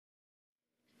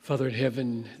Father in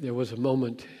heaven, there was a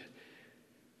moment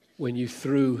when you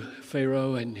threw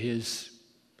Pharaoh and his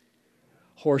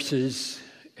horses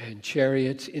and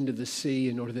chariots into the sea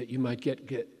in order that you might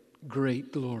get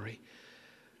great glory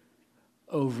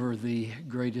over the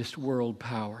greatest world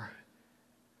power.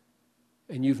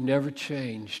 And you've never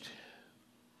changed.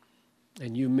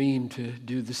 And you mean to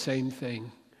do the same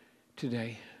thing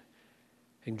today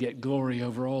and get glory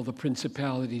over all the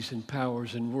principalities and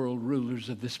powers and world rulers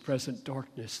of this present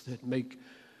darkness that make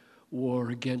war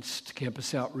against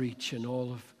Campus Outreach and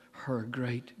all of her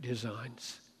great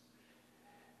designs.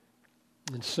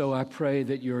 And so I pray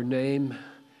that your name,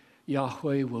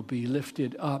 Yahweh, will be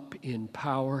lifted up in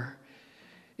power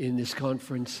in this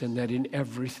conference, and that in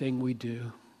everything we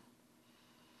do,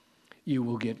 you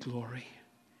will get glory.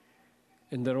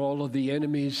 And that all of the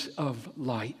enemies of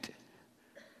light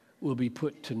will be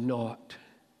put to naught.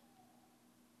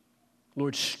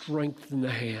 Lord, strengthen the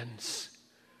hands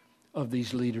of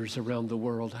these leaders around the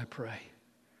world, I pray.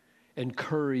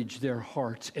 Encourage their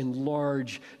hearts.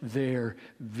 Enlarge their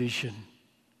vision.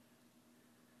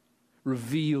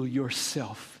 Reveal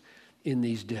yourself in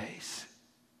these days.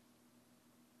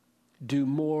 Do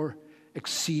more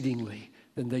exceedingly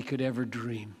than they could ever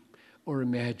dream or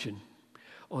imagine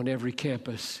on every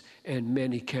campus and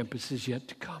many campuses yet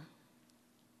to come.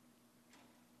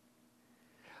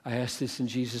 I ask this in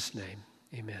Jesus' name.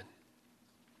 Amen.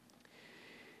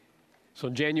 So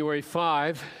on January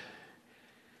 5,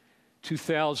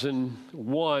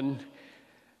 2001,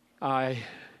 I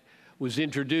was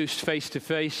introduced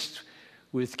face-to-face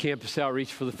with Campus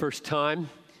Outreach for the first time.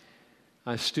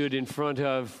 I stood in front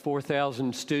of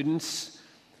 4,000 students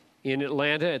in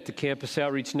Atlanta at the Campus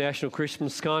Outreach National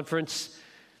Christmas Conference.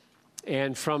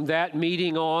 And from that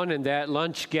meeting on and that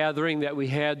lunch gathering that we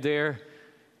had there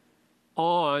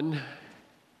on,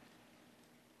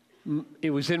 it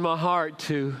was in my heart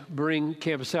to bring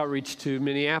Campus Outreach to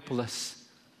Minneapolis.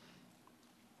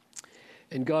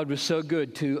 And God was so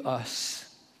good to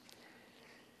us.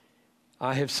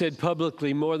 I have said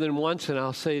publicly more than once, and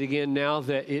I'll say it again now,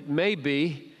 that it may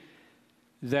be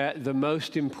that the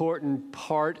most important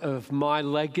part of my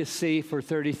legacy for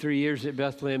 33 years at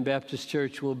Bethlehem Baptist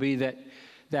Church will be that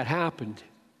happened.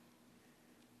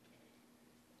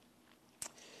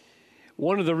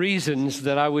 One of the reasons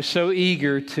that I was so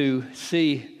eager to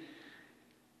see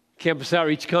Campus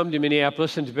Outreach come to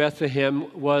Minneapolis and to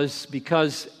Bethlehem was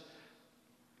because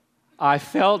I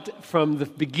felt from the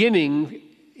beginning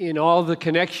in all the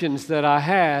connections that I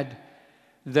had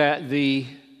that the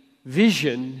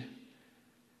vision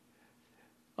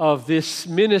of this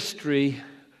ministry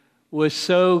was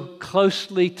so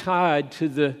closely tied to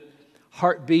the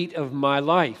heartbeat of my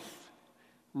life.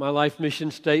 My life mission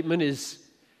statement is,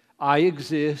 I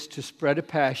exist to spread a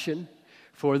passion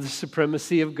for the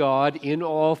supremacy of God in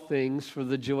all things for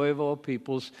the joy of all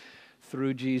peoples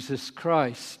through Jesus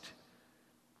Christ.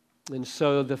 And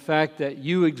so the fact that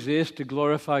you exist to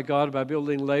glorify God by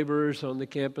building laborers on the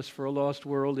campus for a lost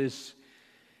world is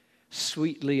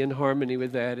sweetly in harmony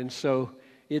with that. And so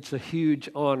it's a huge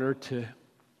honor to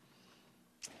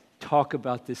talk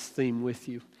about this theme with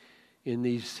you in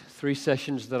these 3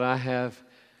 sessions that I have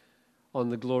on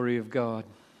the glory of God.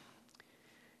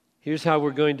 Here's how we're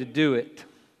going to do it.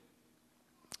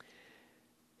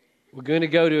 We're going to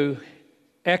go to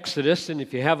Exodus, and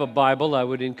if you have a Bible, I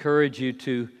would encourage you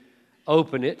to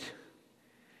open it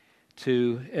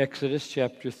to Exodus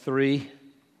chapter 3.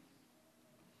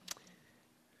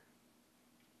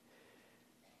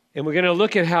 And we're going to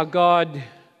look at how God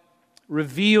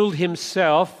revealed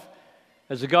himself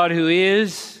as a God who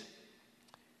is,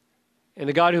 and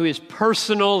a God who is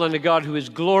personal, and a God who is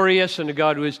glorious, and a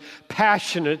God who is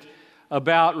passionate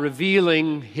about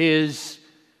revealing his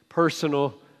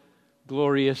personal,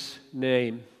 glorious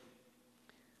name.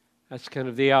 That's kind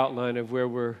of the outline of where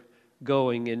we're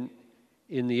going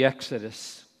in the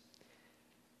Exodus.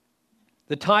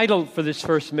 The title for this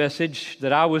first message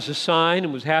that I was assigned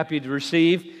and was happy to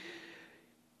receive,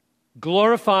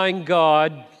 Glorifying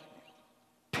God,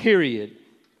 period.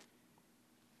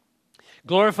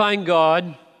 Glorifying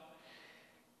God,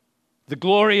 the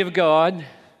glory of God,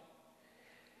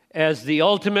 as the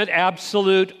ultimate,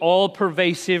 absolute,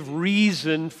 all-pervasive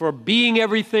reason for being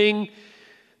everything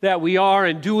that we are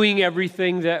and doing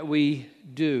everything that we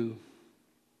do.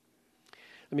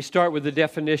 Let me start with the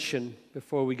definition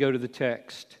before we go to the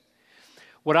text.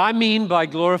 What I mean by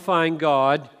glorifying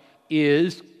God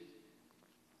is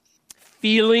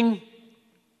feeling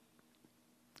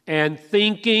and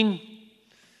thinking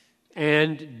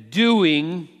and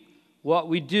doing what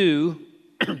we do,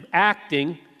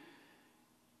 acting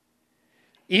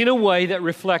in a way that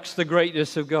reflects the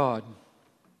greatness of God.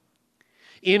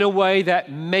 in a way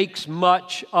that makes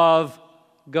much of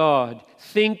God.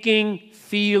 Thinking,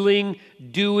 feeling,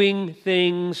 doing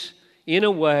things in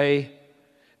a way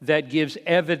that gives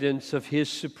evidence of His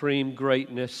supreme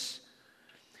greatness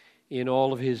in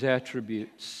all of His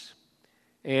attributes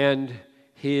and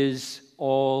His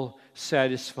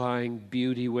all-satisfying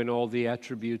beauty when all the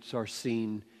attributes are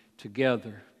seen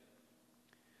together.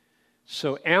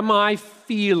 So am I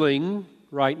feeling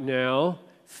right now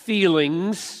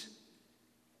feelings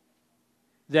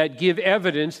that give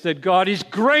evidence that God is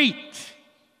great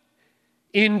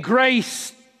in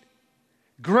grace,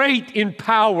 great in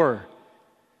power,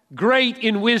 great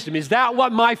in wisdom? Is that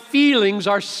what my feelings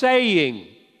are saying?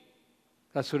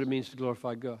 That's what it means to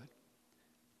glorify God.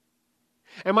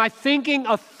 Am I thinking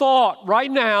a thought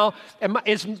right now?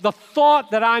 Is the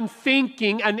thought that I'm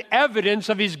thinking an evidence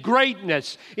of His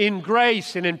greatness in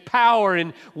grace and in power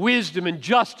and wisdom and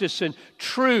justice and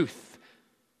truth?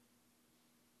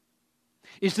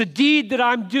 Is the deed that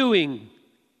I'm doing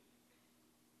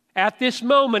at this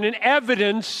moment an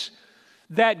evidence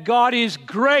that God is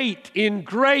great in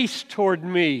grace toward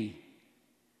me,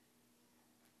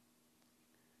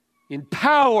 in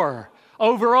power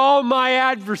over all my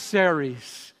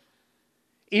adversaries,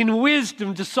 in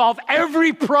wisdom to solve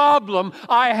every problem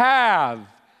I have?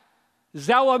 Is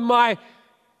that what my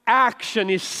action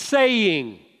is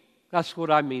saying? That's what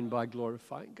I mean by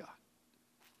glorifying God.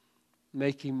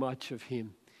 Making much of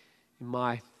Him in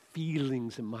my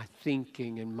feelings and my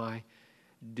thinking and my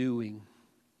doing.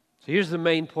 So here's the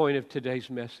main point of today's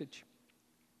message.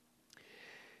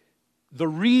 The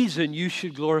reason you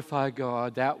should glorify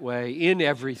God that way in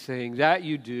everything that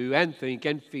you do and think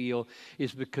and feel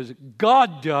is because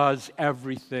God does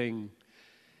everything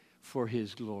for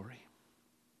His glory.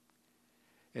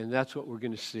 And that's what we're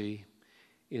going to see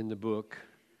in the book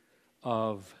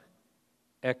of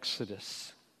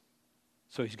Exodus.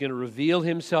 So He's going to reveal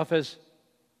Himself as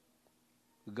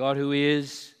the God who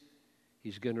is.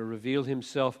 He's going to reveal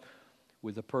Himself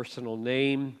with a personal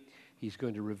name. He's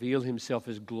going to reveal Himself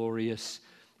as glorious,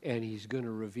 and He's going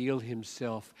to reveal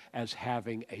Himself as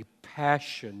having a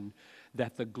passion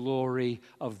that the glory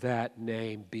of that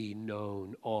name be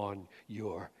known on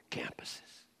your campuses.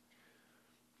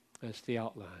 That's the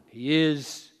outline.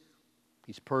 He's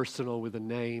personal with a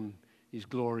name, He's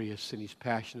glorious, and He's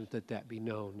passionate that that be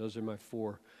known. Those are my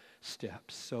 4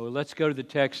 steps. So let's go to the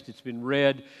text. It's been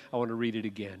read. I want to read it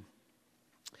again.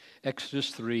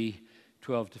 Exodus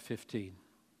 3:12-15.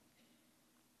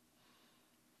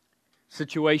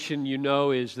 Situation you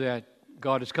know is that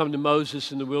God has come to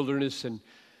Moses in the wilderness and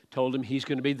told him He's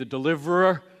going to be the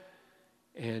deliverer,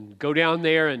 and go down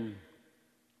there and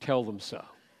tell them so.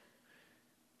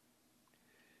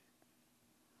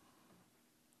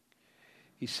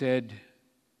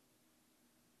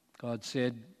 God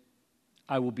said,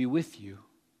 I will be with you.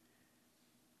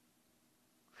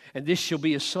 And this shall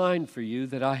be a sign for you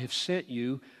that I have sent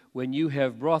you when you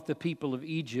have brought the people of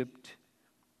Egypt,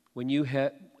 when you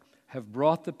have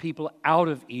brought the people out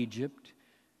of Egypt,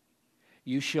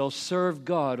 you shall serve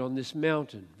God on this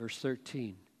mountain. Verse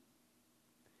 13.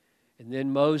 And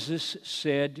then Moses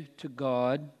said to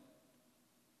God,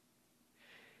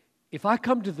 if I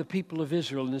come to the people of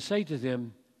Israel and say to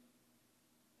them,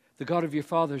 the God of your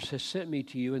fathers has sent me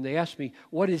to you, and they ask me,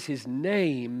 what is His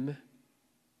name?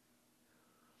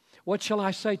 What shall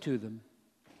I say to them?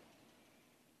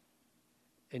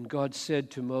 And God said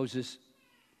to Moses,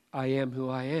 I am who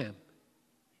I am.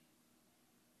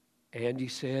 And He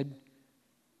said,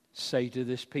 say to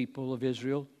this people of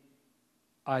Israel,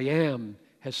 I am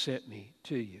has sent me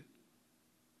to you.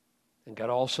 And God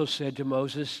also said to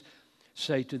Moses,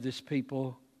 say to this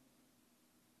people,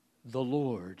 the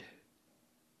Lord,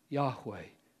 Yahweh,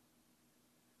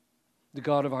 the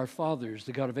God of our fathers,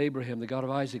 the God of Abraham, the God of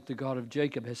Isaac, the God of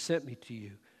Jacob has sent me to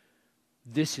you.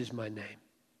 This is my name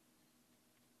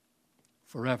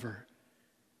forever.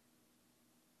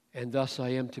 And thus I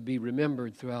am to be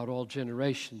remembered throughout all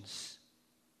generations.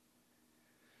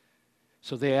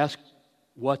 So they ask,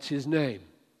 what's His name?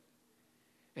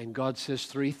 And God says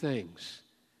 3 things.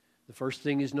 The first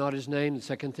thing is not His name, the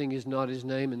second thing is not His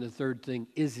name, and the third thing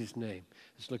is His name.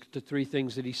 Let's look at the 3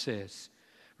 things that He says.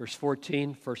 Verse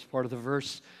 14, first part of the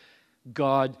verse,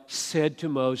 God said to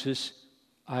Moses,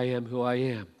 I am who I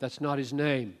am. That's not His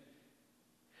name.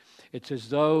 It's as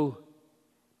though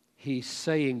He's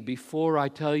saying, before I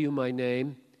tell you my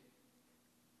name,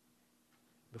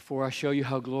 before I show you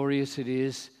how glorious it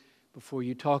is, before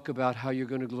you talk about how you're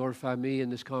going to glorify me in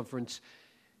this conference,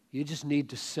 you just need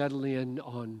to settle in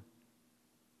on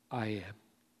I am.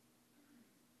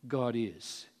 God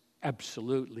is.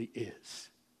 Absolutely is.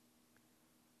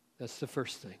 That's the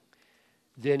first thing.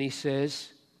 Then he says,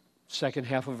 second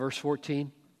half of verse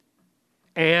 14,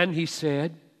 and he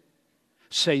said,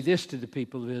 say this to the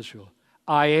people of Israel,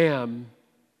 I am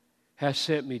has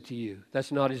sent me to you.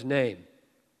 That's not his name.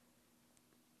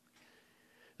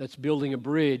 That's building a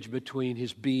bridge between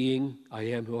his being, I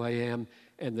am who I am,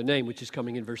 and the name, which is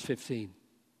coming in verse 15.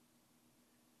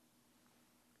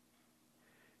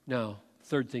 Now,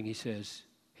 third thing he says,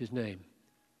 his name.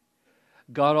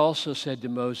 God also said to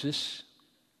Moses,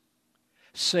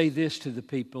 say this to the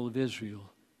people of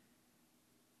Israel,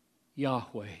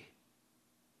 Yahweh.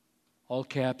 All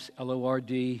caps,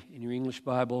 L-O-R-D, in your English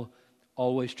Bible,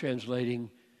 always translating,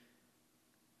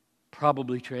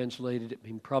 probably translated,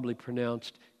 probably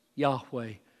pronounced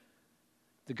Yahweh,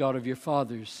 the God of your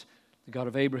fathers, the God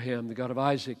of Abraham, the God of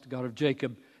Isaac, the God of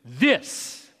Jacob.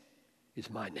 This is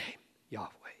my name, Yahweh,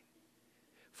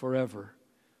 forever.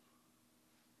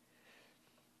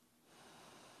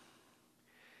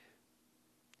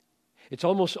 It's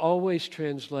almost always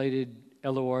translated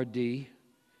L-O-R-D,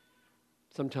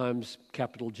 sometimes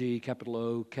capital G, capital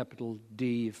O, capital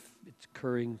D, if it's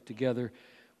occurring together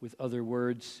with other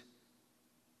words.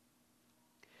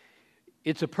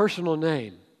 It's a personal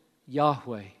name,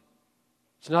 Yahweh.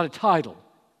 It's not a title.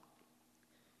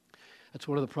 That's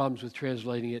one of the problems with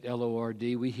translating it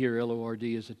L-O-R-D. We hear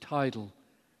L-O-R-D as a title.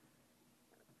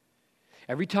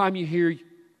 Every time you hear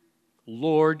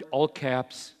Lord, all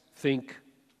caps, think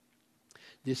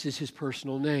this is his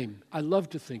personal name. I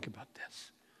love to think about this.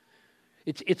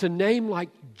 It's a name like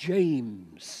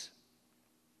James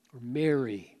or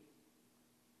Mary.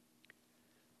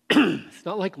 It's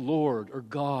not like Lord or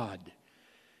God.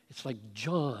 It's like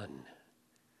John,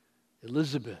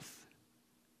 Elizabeth.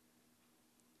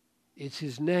 It's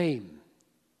his name.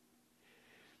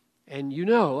 And you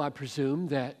know, I presume,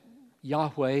 that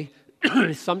Yahweh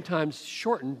is sometimes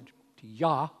shortened to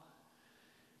Yah,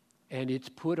 and it's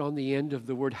put on the end of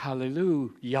the word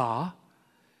hallelujah.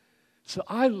 So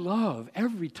I love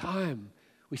every time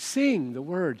we sing the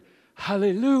word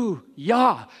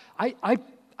hallelujah. I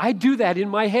do that in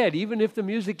my head, even if the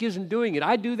music isn't doing it.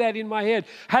 I do that in my head.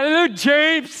 Hallelujah,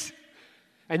 James!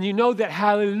 And you know that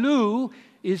hallelujah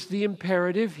is the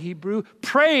imperative Hebrew.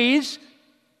 Praise.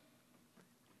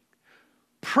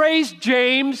 Praise,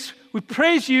 James. We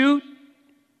praise you,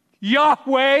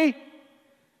 Yahweh.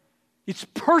 It's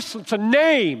personal. It's a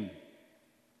name.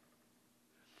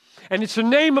 And it's a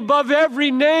name above every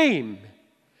name.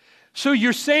 So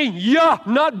you're saying Yah,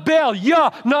 not Bel. Yah,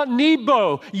 not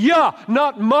Nebo. Yah,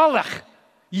 not Malach.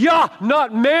 Yah,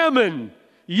 not Mammon.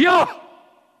 Yah.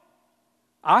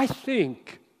 I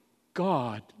think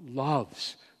God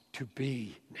loves to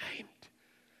be named.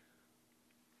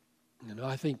 And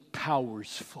I think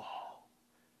powers fall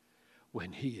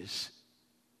when he is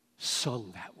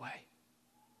sung that way.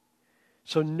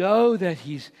 So know that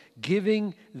he's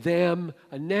giving them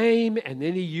a name, and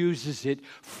then he uses it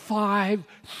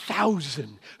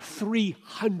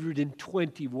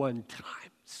 5,321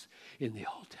 times in the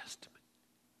Old Testament.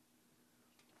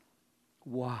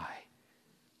 Why?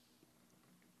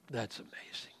 That's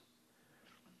amazing.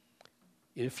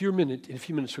 In a few minutes,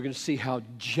 we're going to see how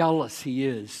jealous he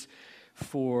is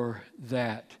for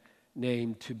that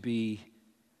name to be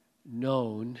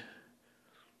known.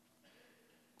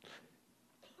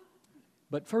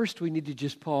 But first, we need to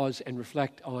just pause and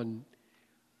reflect on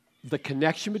the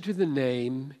connection between the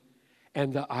name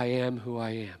and the I am who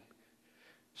I am.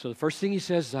 So the first thing he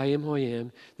says is, I am who I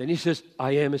am. Then he says,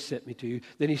 I am has sent me to you.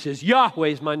 Then he says, Yahweh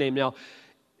is my name. Now,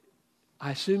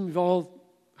 I assume you've all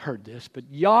heard this, but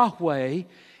Yahweh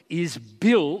is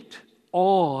built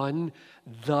on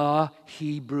the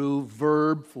Hebrew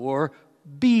verb for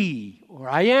be, or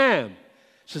I am.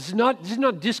 So this is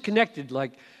not disconnected,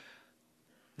 like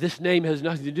this name has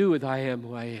nothing to do with I am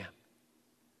who I am.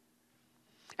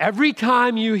 Every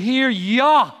time you hear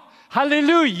Yah,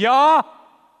 hallelujah,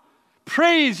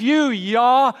 praise you,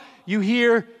 Yah, you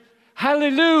hear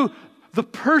hallelujah, the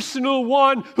personal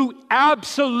one who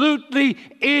absolutely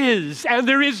is, and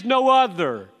there is no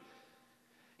other.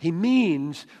 He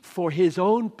means for his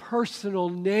own personal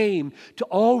name to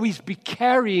always be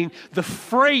carrying the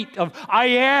freight of I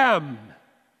am.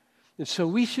 And so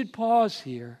we should pause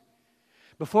here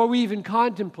before we even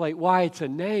contemplate why it's a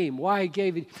name, why he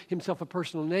gave himself a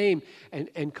personal name,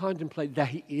 and contemplate that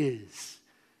he is.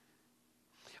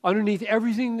 Underneath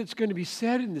everything that's going to be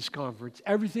said in this conference,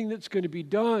 everything that's going to be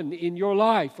done in your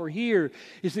life or here,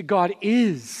 is that God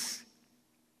is.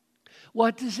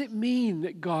 What does it mean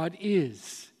that God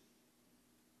is?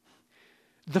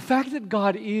 The fact that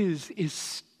God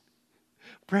is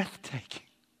breathtaking.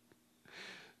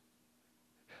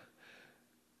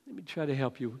 Let me try to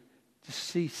help you to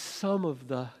see some of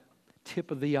the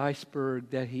tip of the iceberg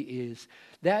that He is.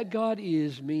 That God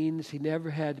is means He never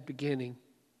had a beginning.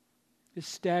 This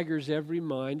staggers every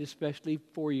mind, especially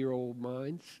 4-year-old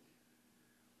minds.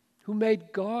 Who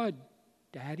made God,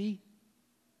 Daddy?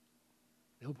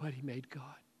 Nobody made God.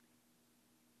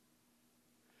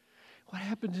 What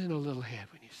happens in a little head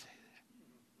when you say that?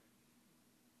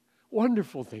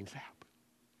 Wonderful things happen.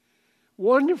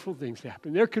 Wonderful things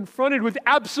happen. They're confronted with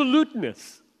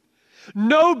absoluteness.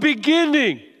 No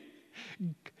beginning.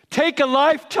 Take a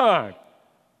lifetime.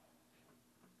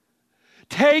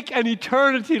 Take an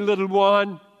eternity, little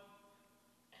one.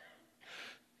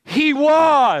 He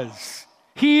was.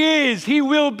 He is. He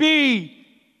will be.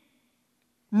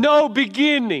 No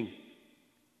beginning.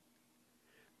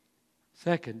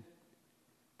 Second,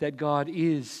 that God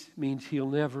is means He'll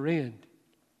never end.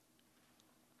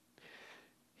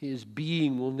 His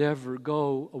being will never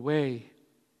go away.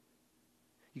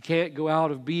 You can't go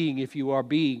out of being if you are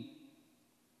being.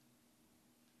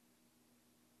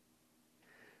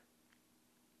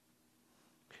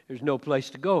 There's no place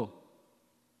to go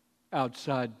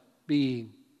outside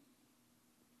being.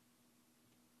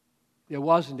 There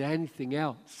wasn't anything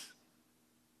else.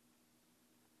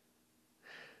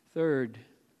 Third,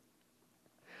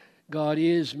 God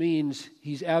is means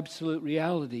He's absolute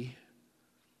reality.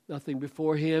 Nothing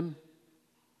before Him.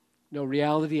 No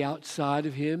reality outside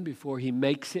of Him before He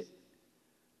makes it.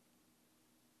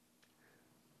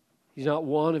 He's not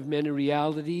one of many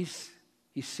realities.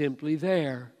 He's simply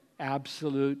there.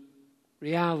 Absolute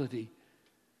reality.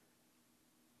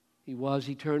 He was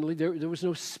eternally. There was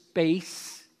no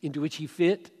space into which He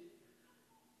fit.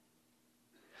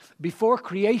 Before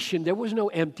creation, there was no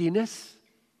emptiness.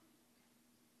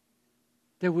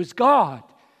 There was God.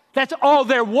 That's all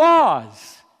there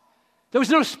was. There was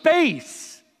no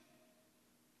space.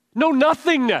 No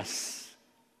nothingness.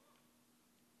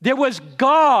 There was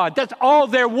God. That's all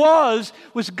there was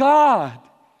God.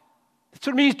 That's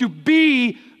what it means to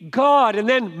be God and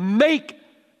then make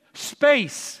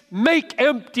space, make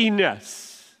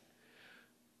emptiness.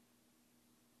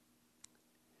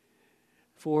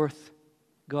 Fourth,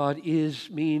 God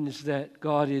is means that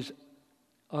God is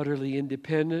utterly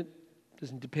independent,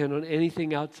 doesn't depend on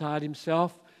anything outside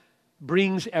Himself,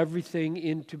 brings everything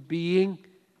into being.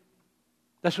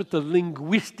 That's what the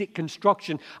linguistic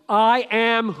construction, I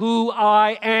am who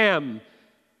I am.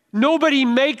 Nobody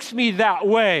makes me that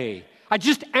way. I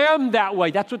just am that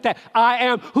way. That's what that I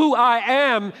am who I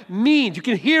am means. You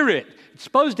can hear it. It's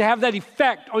supposed to have that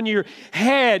effect on your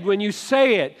head when you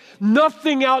say it.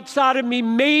 Nothing outside of me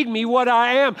made me what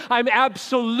I am. I'm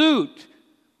absolute.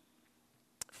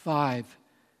 5,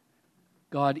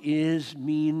 God is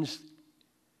means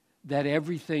that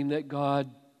everything that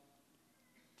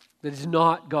is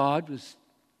not God, was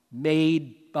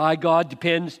made by God,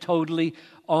 depends totally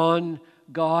on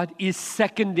God, is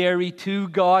secondary to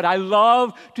God. I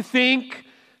love to think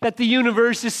that the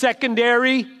universe is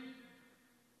secondary.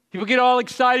 People get all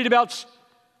excited about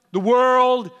the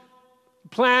world, the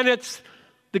planets,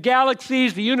 the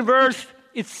galaxies, the universe.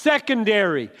 It's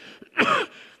secondary.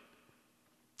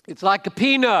 It's like a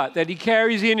peanut that he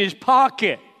carries in his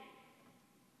pocket.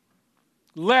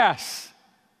 Less.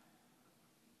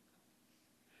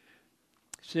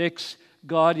 6,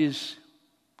 God is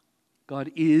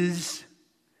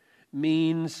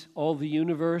means all the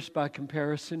universe by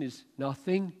comparison is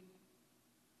nothing.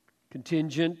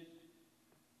 Contingent,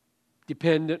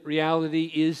 dependent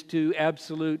reality is to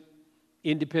absolute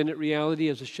independent reality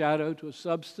as a shadow to a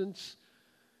substance,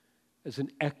 as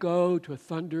an echo to a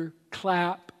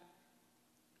thunderclap,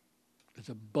 as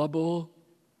a bubble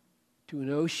to an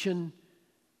ocean.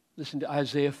 Listen to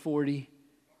Isaiah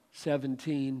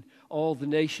 40:17. All the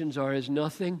nations are as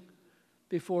nothing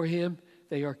before Him.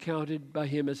 They are counted by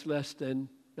Him as less than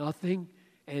nothing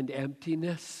and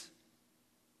emptiness.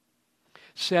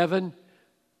 7,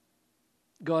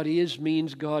 God is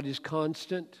means God is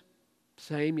constant.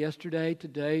 Same yesterday,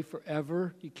 today,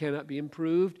 forever. He cannot be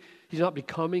improved. He's not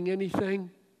becoming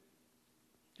anything.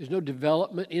 There's no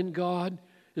development in God.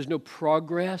 There's no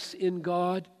progress in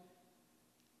God.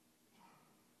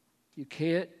 You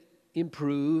can't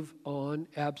improve on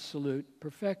absolute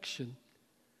perfection.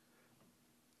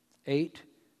 8,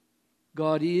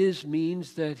 God is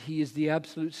means that He is the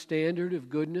absolute standard of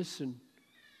goodness and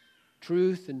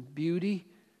truth and beauty.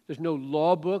 There's no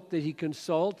law book that He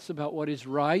consults about what is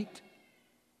right.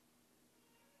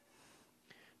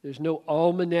 There's no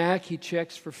almanac He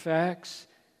checks for facts.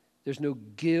 There's no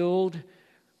guild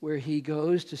where he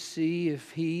goes to see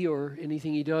if he or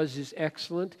anything he does is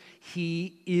excellent.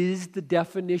 He is the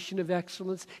definition of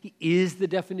excellence. He is the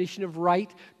definition of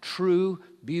right, true,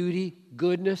 beauty,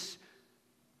 goodness.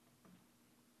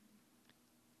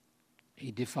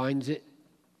 He defines it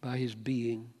by his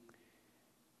being.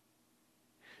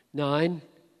 9,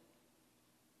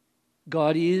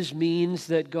 God is means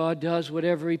that God does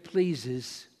whatever he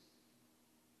pleases.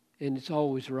 And it's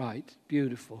always right,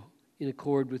 beautiful, in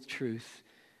accord with truth.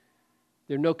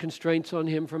 There are no constraints on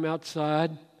him from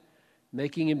outside,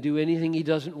 making him do anything he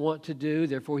doesn't want to do.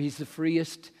 Therefore, he's the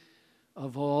freest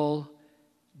of all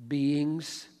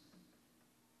beings.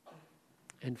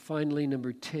 And finally,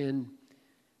 number 10,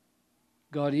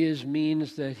 God is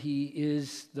means that he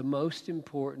is the most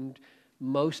important,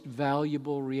 most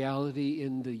valuable reality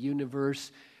in the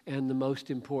universe, and the most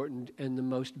important and the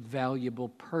most valuable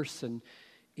person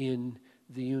in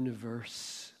the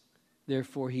universe.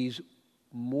 Therefore, he's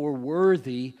more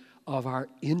worthy of our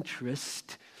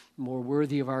interest, more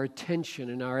worthy of our attention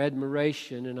and our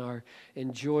admiration and our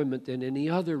enjoyment than any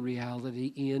other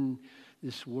reality in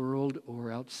this world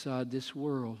or outside this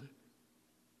world.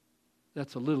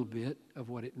 That's a little bit of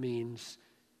what it means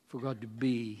for God to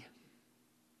be.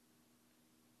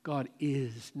 God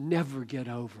is. Never get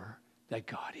over that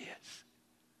God is.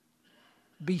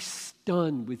 Be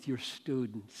stunned with your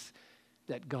students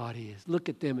that God is. Look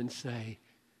at them and say,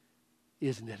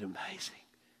 isn't it amazing?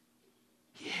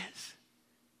 He is.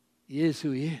 He is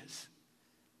who he is.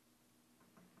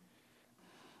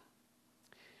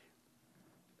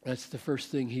 That's the first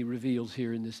thing he reveals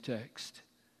here in this text.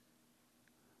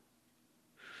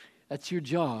 That's your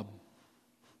job.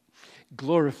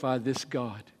 Glorify this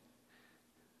God.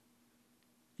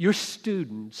 Your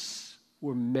students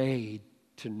were made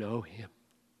to know him.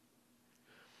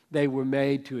 They were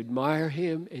made to admire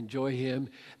him, enjoy him.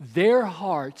 Their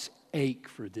hearts ache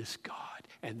for this God,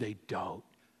 and they don't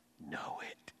know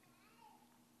it.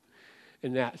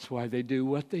 And that's why they do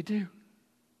what they do.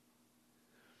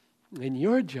 And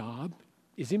your job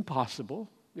is impossible.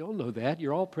 You all know that.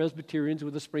 You're all Presbyterians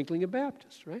with a sprinkling of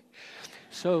Baptists, right?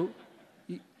 So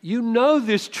you know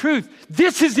this truth.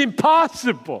 This is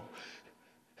impossible.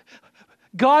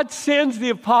 God sends the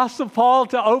Apostle Paul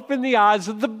to open the eyes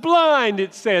of the blind,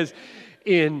 it says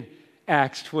in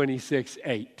Acts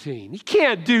 26:18. He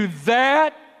can't do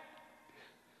that.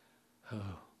 Oh.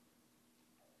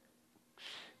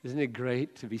 Isn't it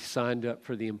great to be signed up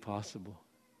for the impossible?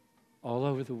 All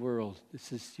over the world,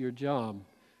 this is your job,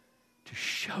 to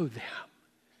show them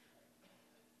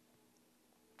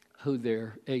who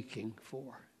they're aching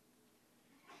for.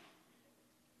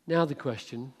 Now the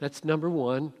question, that's number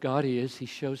one. God is. He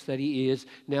shows that he is.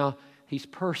 Now, he's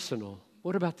personal.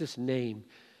 What about this name?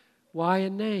 Why a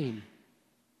name?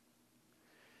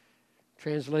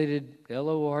 Translated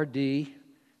Lord,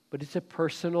 but it's a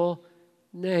personal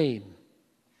name.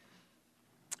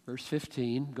 Verse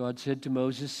 15, God said to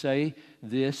Moses, say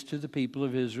this to the people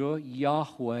of Israel,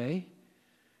 Yahweh,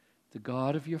 the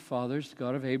God of your fathers, the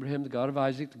God of Abraham, the God of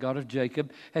Isaac, the God of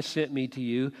Jacob, has sent me to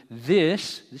you.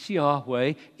 This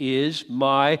Yahweh, is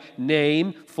my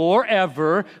name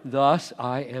forever. Thus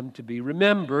I am to be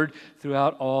remembered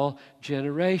throughout all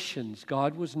generations.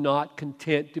 God was not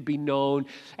content to be known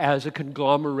as a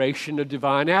conglomeration of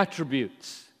divine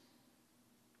attributes.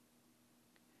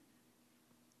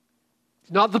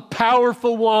 He's not the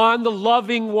powerful one, the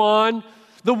loving one,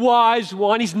 the wise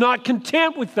one. He's not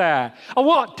content with that. I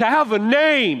want to have a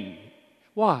name.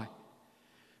 Why?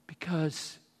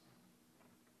 Because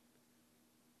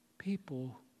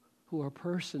people who are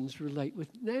persons relate with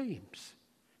names.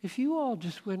 If you all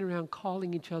just went around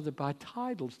calling each other by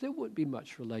titles, there wouldn't be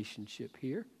much relationship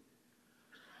here.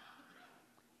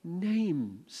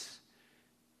 Names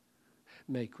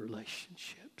make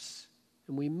relationships.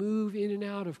 And we move in and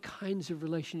out of kinds of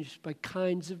relationships by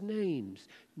kinds of names,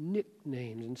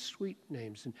 nicknames and sweet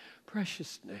names and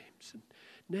precious names. And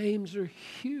names are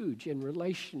huge in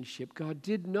relationship. God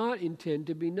did not intend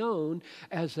to be known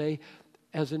as an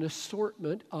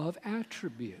assortment of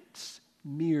attributes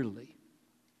merely,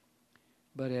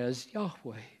 but as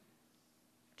Yahweh,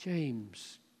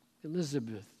 James,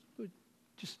 Elizabeth,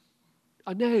 just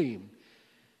a name.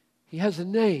 He has a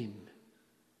name.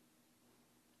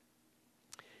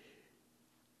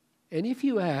 And if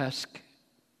you ask,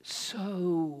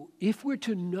 so if we're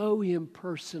to know him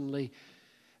personally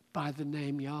by the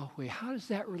name Yahweh, how does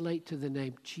that relate to the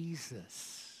name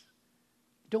Jesus?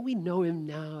 Don't we know him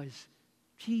now as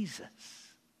Jesus?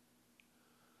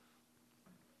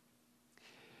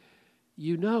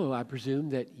 You know, I presume,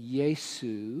 that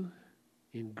Yesu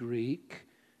in Greek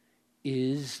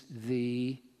is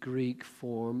the Greek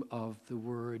form of the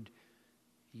word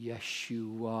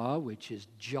Yeshua, which is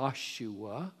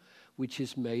Joshua, which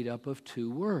is made up of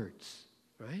two words,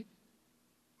 right?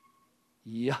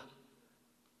 Yeshua.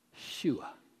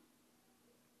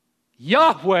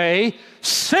 Yahweh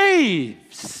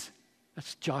saves.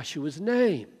 That's Joshua's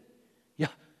name.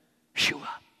 Yeshua.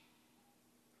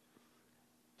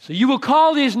 So you will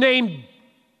call his name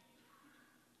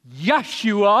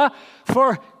Yeshua,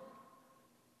 for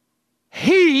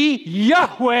he,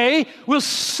 Yahweh, will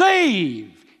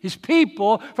save his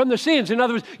people from their sins. In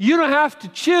other words, you don't have to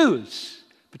choose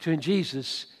between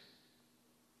Jesus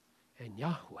and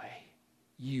Yahweh.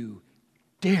 You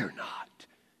dare not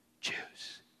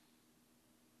choose.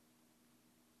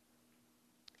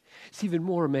 It's even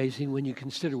more amazing when you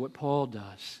consider what Paul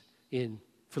does in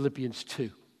Philippians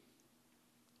 2.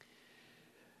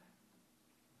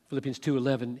 Philippians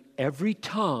 2:11, every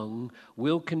tongue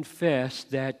will confess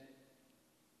that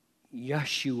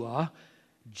Yeshua,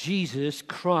 Jesus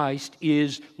Christ,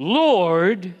 is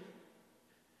Lord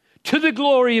to the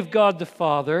glory of God the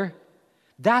Father.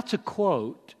 That's a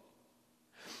quote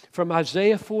from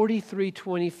Isaiah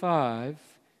 43:25,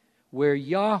 where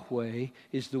Yahweh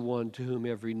is the one to whom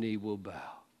every knee will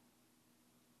bow.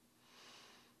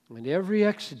 And every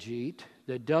exegete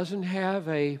that doesn't have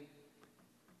a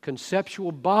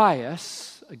conceptual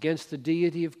bias against the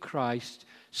deity of Christ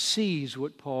sees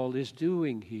what Paul is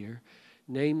doing here,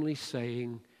 namely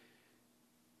saying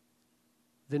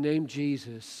the name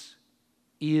Jesus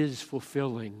is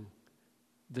fulfilling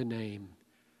the name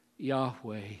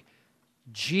Yahweh.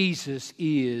 Jesus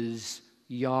is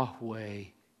Yahweh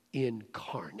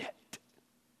incarnate.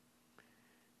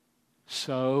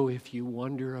 So if you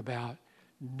wonder about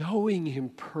knowing him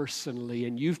personally,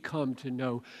 and you've come to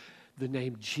know the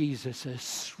name Jesus, the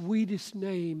sweetest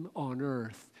name on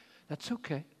earth, that's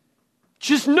okay.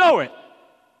 Just know it.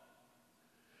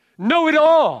 Know it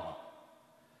all.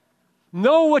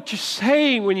 Know what you're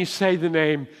saying when you say the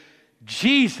name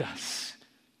Jesus.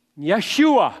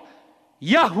 Yeshua.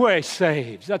 Yahweh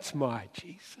saves. That's my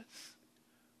Jesus.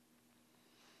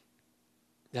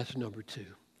 That's number two.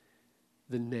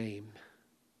 The name.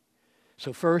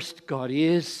 So first, God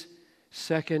is.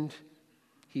 Second,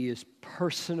 he is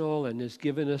personal and has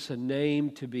given us a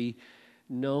name to be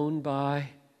known by.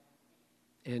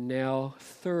 And now,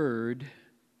 third,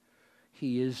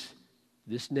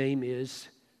 this name is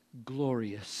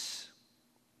glorious.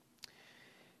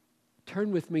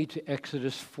 Turn with me to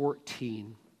Exodus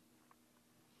 14.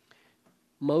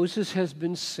 Moses has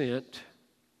been sent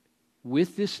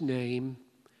with this name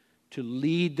to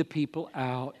lead the people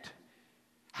out.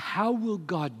 How will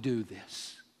God do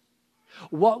this?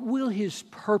 What will his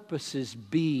purposes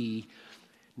be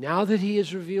now that he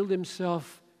has revealed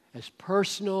himself as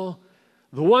personal,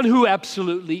 the one who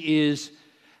absolutely is?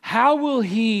 How will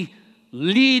he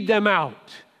lead them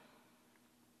out?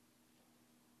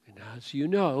 And as you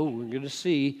know, we're going to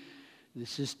see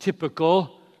this is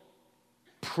typical,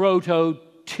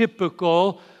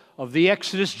 prototypical of the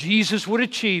Exodus Jesus would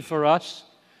achieve for us.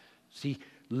 He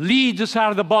leads us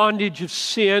out of the bondage of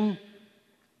sin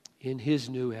in his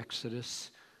new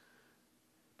Exodus.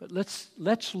 But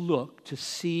let's look to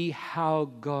see how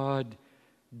God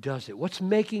does it. What's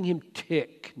making him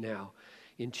tick now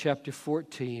in chapter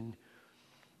 14?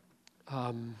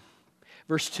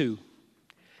 Verse 2.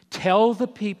 Tell the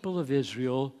people of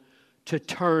Israel to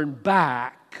turn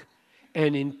back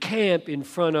and encamp in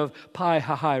front of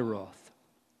Pi-hahiroth.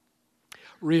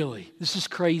 Really, this is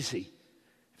crazy.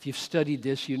 If you've studied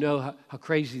this, you know how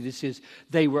crazy this is.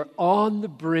 They were on the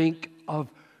brink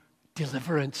of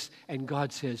deliverance, and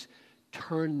God says,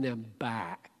 turn them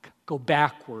back. Go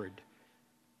backward.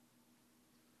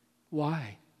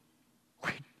 Why?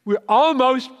 We're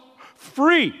almost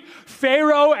free.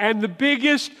 Pharaoh and the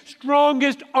biggest,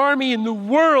 strongest army in the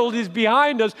world is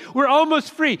behind us. We're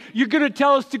almost free. You're going to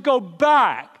tell us to go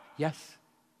back. Yes.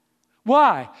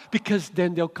 Why? Because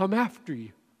then they'll come after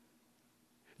you.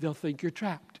 They'll think you're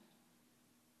trapped.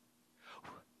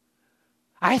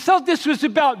 I thought this was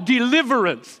about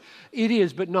deliverance. It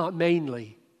is, but not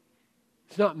mainly.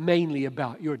 It's not mainly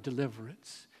about your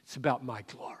deliverance. It's about my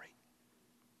glory.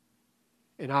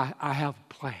 And I have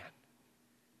a plan.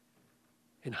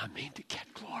 And I mean to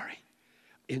get glory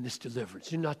in this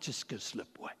deliverance. You're not just going to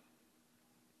slip away.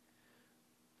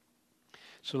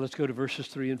 So let's go to verses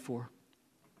 3 and 4.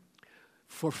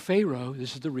 For Pharaoh,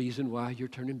 this is the reason why you're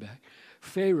turning back.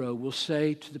 Pharaoh will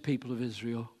say to the people of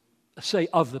Israel, say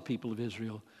of the people of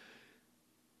Israel,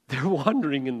 they're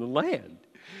wandering in the land.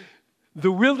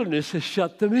 The wilderness has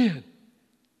shut them in.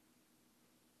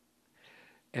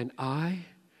 And I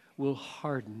will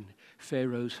harden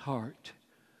Pharaoh's heart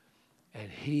and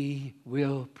he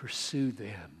will pursue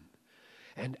them,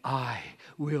 and I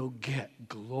will get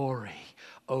glory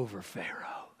over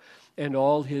Pharaoh and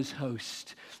all his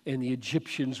host, and the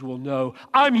Egyptians will know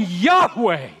I'm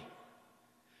Yahweh,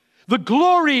 the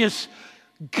glorious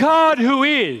God who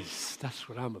is. That's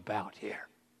what I'm about here.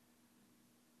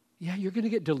 Yeah, you're going to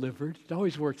get delivered. It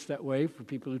always works that way for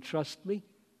people who trust me.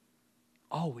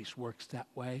 Always works that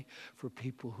way for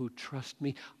people who trust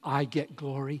me. I get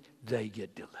glory, they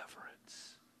get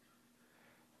deliverance.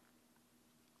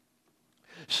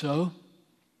 So,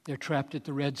 they're trapped at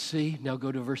the Red Sea. Now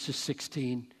go to verses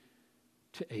 16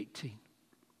 to 18.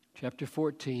 Chapter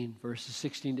 14, verses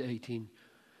 16 to 18.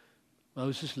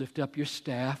 Moses, lift up your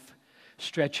staff,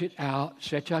 stretch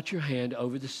out your hand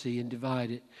over the sea and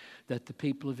divide it, that the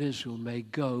people of Israel may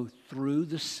go through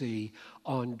the sea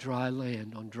on dry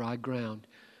land, on dry ground.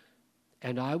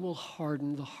 And I will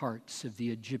harden the hearts of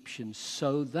the Egyptians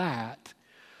so that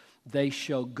they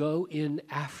shall go in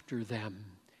after them,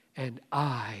 and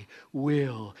I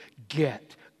will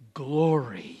get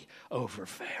glory over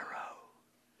Pharaoh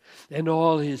and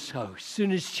all his hosts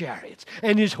and his chariots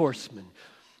and his horsemen.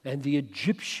 And the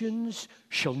Egyptians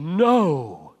shall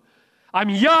know I'm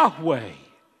Yahweh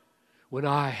when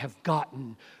I have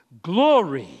gotten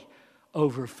glory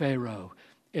over Pharaoh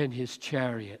and his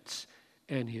chariots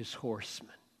and his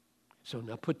horsemen. So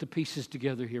now put the pieces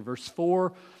together here. Verse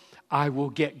 4, I will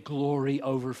get glory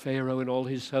over Pharaoh and all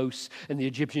his hosts, and the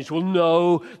Egyptians will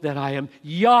know that I am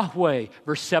Yahweh.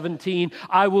 Verse 17,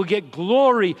 I will get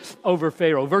glory over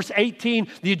Pharaoh. Verse 18,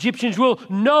 the Egyptians will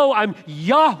know I'm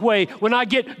Yahweh when I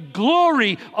get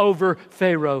glory over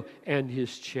Pharaoh and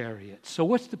his chariots. So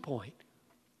what's the point?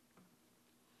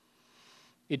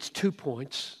 It's 2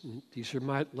 points. These are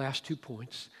my last 2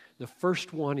 points. The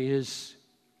first one is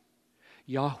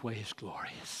Yahweh is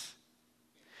glorious.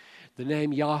 The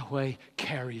name Yahweh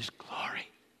carries glory.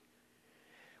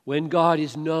 When God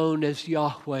is known as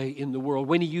Yahweh in the world,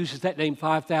 when he uses that name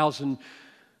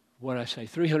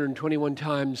 321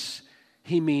 times,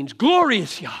 he means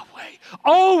glorious Yahweh,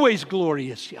 always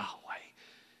glorious Yahweh.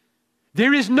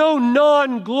 There is no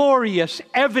non-glorious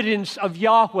evidence of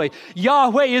Yahweh.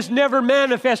 Yahweh is never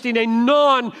manifesting a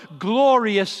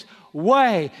non-glorious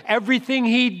way. Everything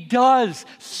he does,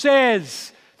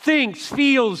 says, thinks,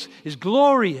 feels is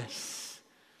glorious.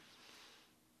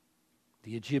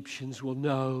 The Egyptians will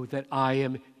know that I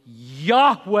am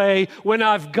Yahweh when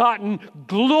I've gotten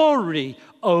glory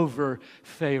over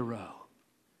Pharaoh.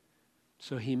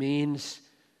 So he means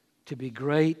to be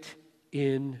great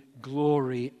in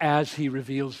glory as he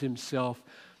reveals himself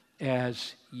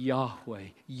as Yahweh.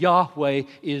 Yahweh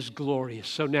is glorious.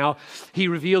 So now he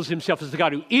reveals himself as the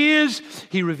God who is.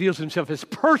 He reveals himself as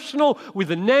personal with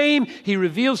a name. He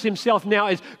reveals himself now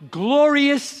as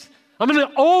glorious. I'm going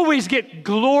to always get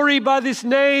glory by this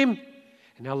name.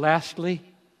 And now lastly,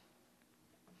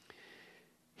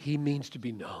 he means to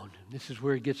be known. This is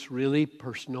where it gets really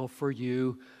personal for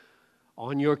you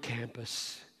on your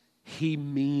campus. He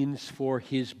means for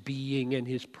his being and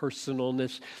his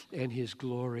personalness and his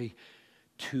glory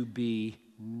to be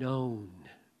known.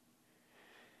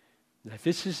 Now,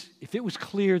 if it was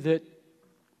clear that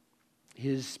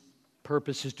his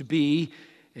purpose is to be,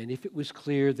 and if it was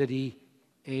clear that he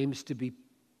aims to be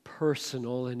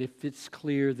personal, and if it's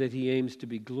clear that he aims to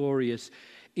be glorious,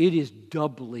 it is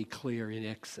doubly clear in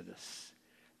Exodus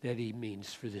that he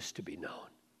means for this to be known.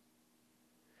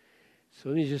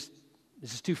 So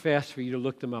this is too fast for you to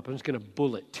look them up. I'm just going to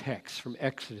bullet text from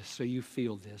Exodus so you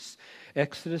feel this.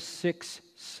 Exodus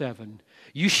 6:7.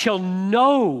 You shall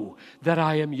know that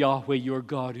I am Yahweh your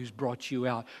God who's brought you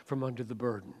out from under the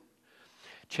burden.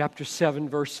 Chapter 7,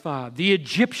 verse 5. The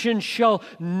Egyptians shall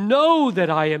know that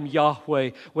I am Yahweh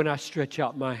when I stretch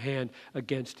out my hand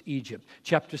against Egypt.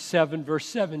 Chapter 7, verse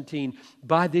 17.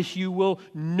 By this you will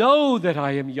know that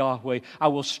I am Yahweh. I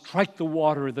will strike the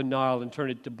water of the Nile and turn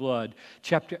it to blood.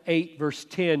 Chapter 8, verse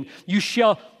 10. You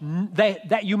shall,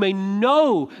 that you may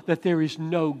know that there is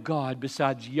no God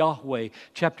besides Yahweh.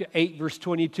 Chapter 8, verse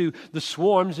 22. The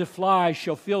swarms of flies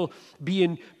shall be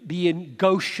in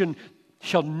Goshen,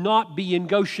 shall not be in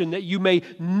Goshen, that you may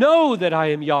know that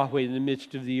I am Yahweh in the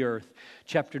midst of the earth.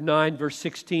 Chapter 9, verse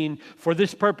 16, for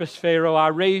this purpose, Pharaoh, I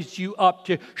raised you up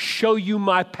to show you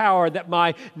my power, that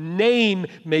my name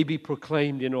may be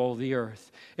proclaimed in all the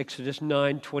earth. Exodus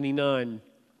 9:29,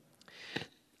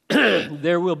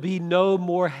 there will be no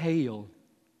more hail,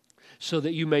 so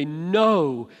that you may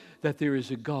know that there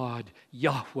is a God,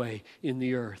 Yahweh, in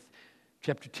the earth.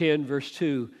 Chapter 10, verse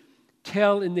 2,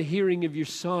 Tell in the hearing of your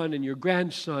son and your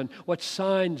grandson what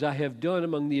signs I have done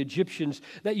among the Egyptians,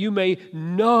 that you may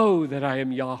know that I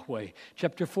am Yahweh.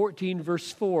 Chapter 14,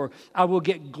 verse 4, I will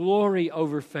get glory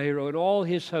over Pharaoh and all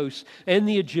his hosts, and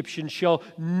the Egyptians shall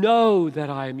know that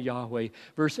I am Yahweh.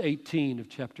 Verse 18 of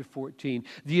chapter 14,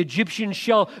 the Egyptians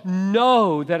shall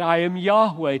know that I am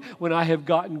Yahweh when I have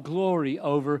gotten glory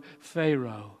over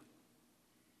Pharaoh.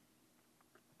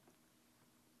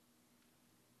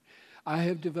 I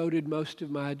have devoted most of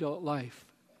my adult life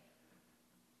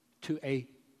to a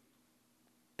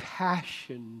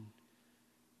passion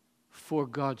for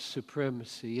God's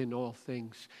supremacy in all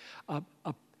things,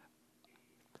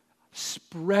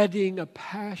 spreading a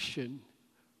passion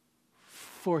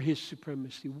for His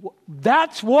supremacy.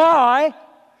 That's why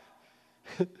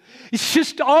it's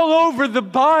just all over the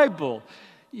Bible.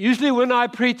 Usually when I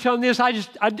preach on this, I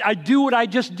do what I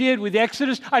just did with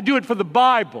Exodus. I do it for the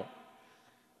Bible.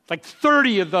 Like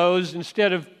 30 of those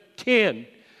instead of 10.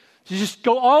 So just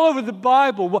go all over the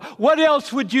Bible. What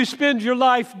else would you spend your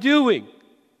life doing?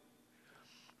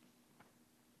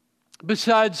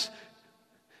 Besides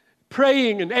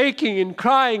praying and aching and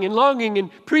crying and longing and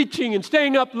preaching and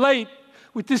staying up late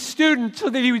with this student so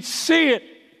that he would see it,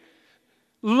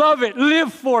 love it,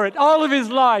 live for it all of his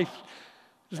life.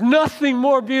 There's nothing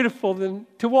more beautiful than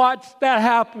to watch that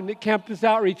happen at Campus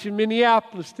Outreach in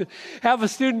Minneapolis, to have a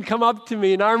student come up to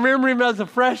me, and I remember him as a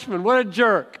freshman. What a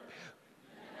jerk.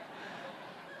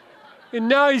 And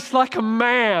now he's like a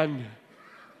man.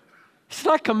 He's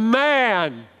like a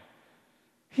man.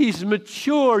 He's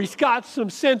mature. He's got some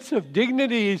sense of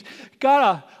dignity. He's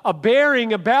got a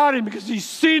bearing about him because he's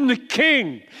seen the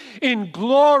King in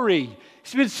glory.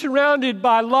 He's been surrounded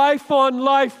by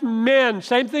life-on-life men.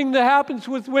 Same thing that happens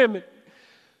with women.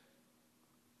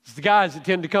 It's the guys that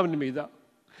tend to come to me, though.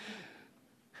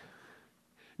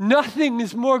 Nothing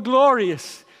is more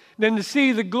glorious than to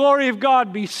see the glory of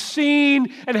God be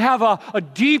seen and have a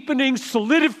deepening,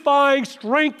 solidifying,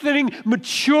 strengthening,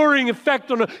 maturing effect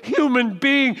on a human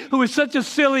being who is such a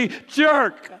silly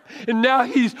jerk. And now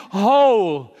he's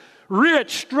whole,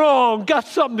 rich, strong, got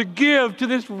something to give to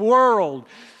this world.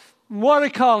 What a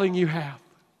calling you have.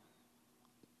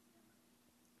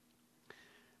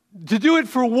 To do it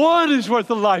for one is worth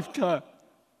a lifetime.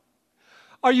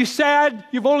 Are you sad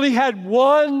you've only had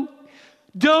one?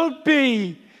 Don't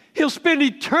be. He'll spend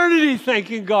eternity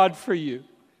thanking God for you.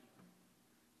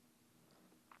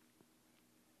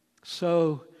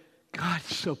 So, God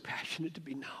is so passionate to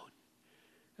be known.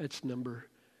 That's number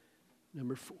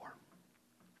 4.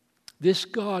 This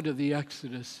God of the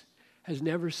Exodus has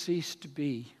never ceased to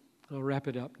be. I'll wrap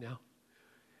it up now.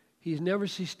 He's never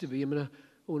ceased to be. I want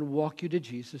to walk you to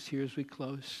Jesus here as we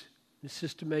close. It's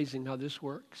just amazing how this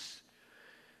works.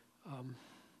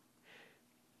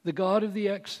 The God of the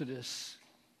Exodus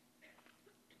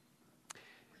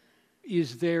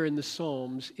is there in the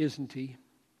Psalms, isn't He?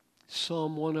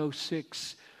 Psalm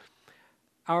 106.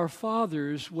 Our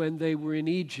fathers, when they were in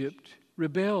Egypt,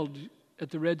 rebelled at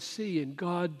the Red Sea, and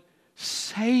God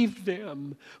saved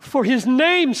them for His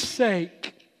name's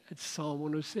sake. That's Psalm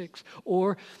 106.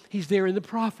 Or He's there in the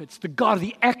prophets. The God of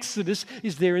the Exodus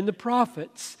is there in the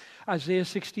prophets. Isaiah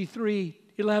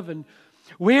 63:11.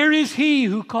 Where is He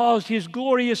who caused His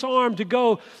glorious arm to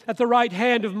go at the right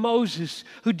hand of Moses,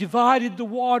 who divided the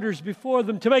waters before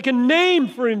them to make a name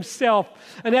for Himself,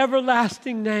 an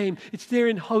everlasting name? It's there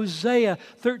in Hosea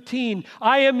 13.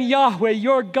 I am Yahweh,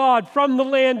 your God, from the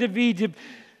land of Egypt.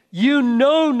 You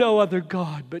know no other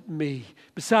God but me.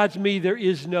 Besides me, there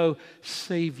is no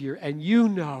Savior. And you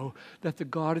know that the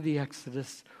God of the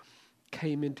Exodus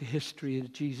came into history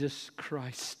in Jesus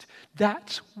Christ.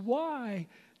 That's why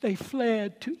they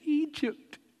fled to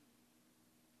Egypt.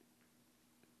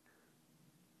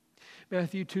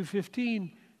 Matthew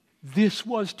 2:15. This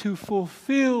was to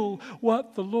fulfill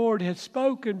what the Lord had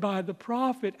spoken by the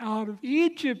prophet. Out of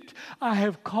Egypt I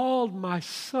have called my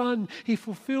son. He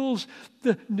fulfills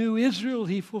the new Israel.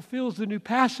 He fulfills the new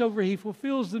Passover. He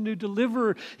fulfills the new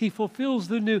deliverer. He fulfills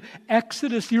the new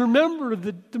Exodus. You remember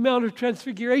the Mount of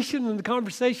Transfiguration and the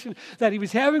conversation that he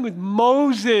was having with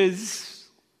Moses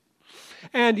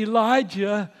and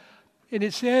Elijah. And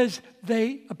it says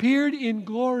they appeared in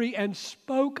glory and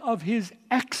spoke of His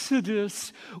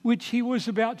exodus, which He was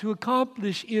about to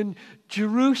accomplish in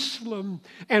Jerusalem.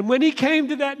 And when He came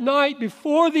to that night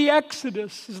before the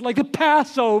exodus, it's like a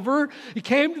Passover. He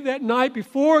came to that night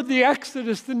before the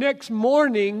exodus the next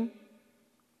morning,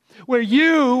 where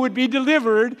you would be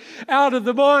delivered out of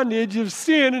the bondage of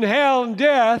sin and hell and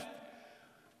death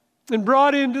and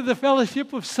brought into the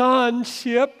fellowship of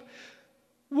sonship.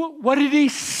 What did He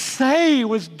say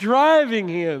was driving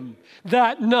Him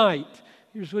that night?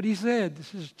 Here's what he said.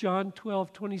 This is John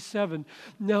 12:27.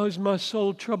 Now is my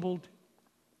soul troubled.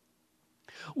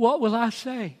 What will I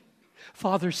say?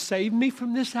 Father, save me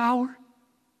from this hour.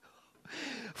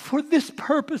 For this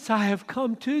purpose I have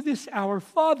come to this hour.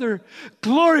 Father,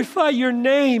 glorify your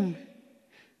name.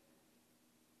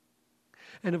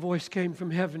 And a voice came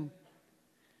from heaven.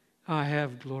 I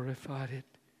have glorified it,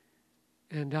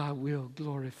 and I will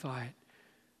glorify it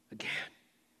again.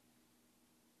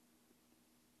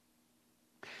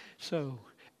 So,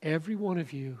 every one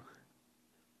of you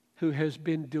who has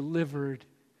been delivered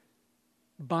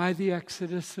by the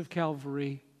exodus of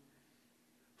Calvary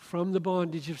from the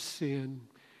bondage of sin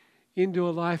into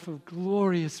a life of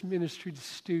glorious ministry to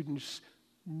students,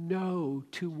 know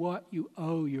to what you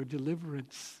owe your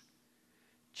deliverance.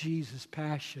 Jesus'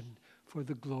 passion for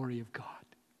the glory of God.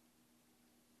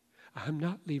 I'm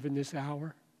not leaving this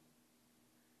hour.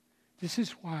 This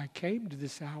is why I came to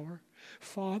this hour.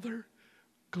 Father,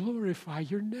 glorify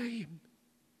your name.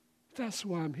 That's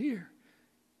why I'm here.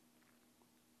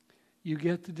 You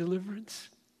get the deliverance,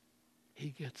 he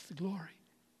gets the glory.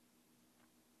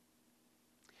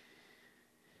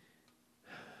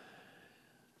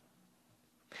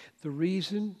 The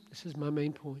reason, this is my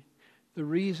main point, the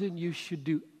reason you should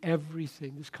do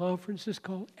everything, this conference is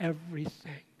called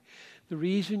Everything. The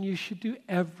reason you should do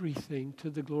everything to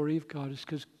the glory of God is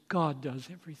because God does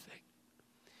everything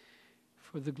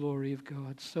for the glory of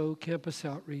God. So campus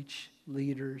outreach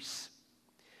leaders,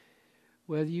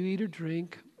 whether you eat or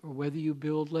drink, or whether you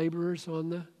build laborers on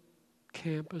the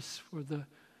campus for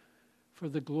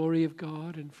the glory of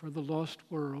God and for the lost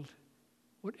world,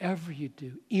 whatever you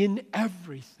do, in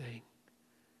everything,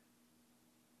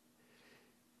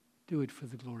 do it for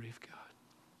the glory of God.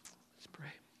 Let's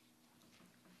pray.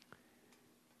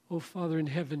 Oh, Father in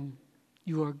heaven,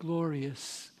 you are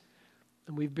glorious.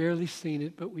 And we've barely seen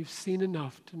it, but we've seen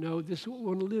enough to know this is what we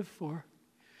want to live for.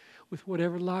 With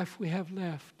whatever life we have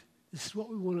left, this is what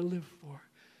we want to live for.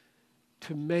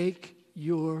 To make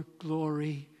your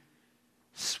glory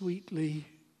sweetly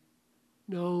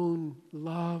known,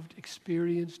 loved,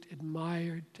 experienced,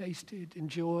 admired, tasted,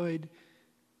 enjoyed.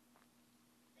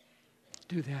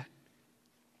 Do that.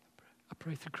 I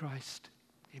pray through Christ.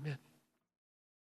 Amen.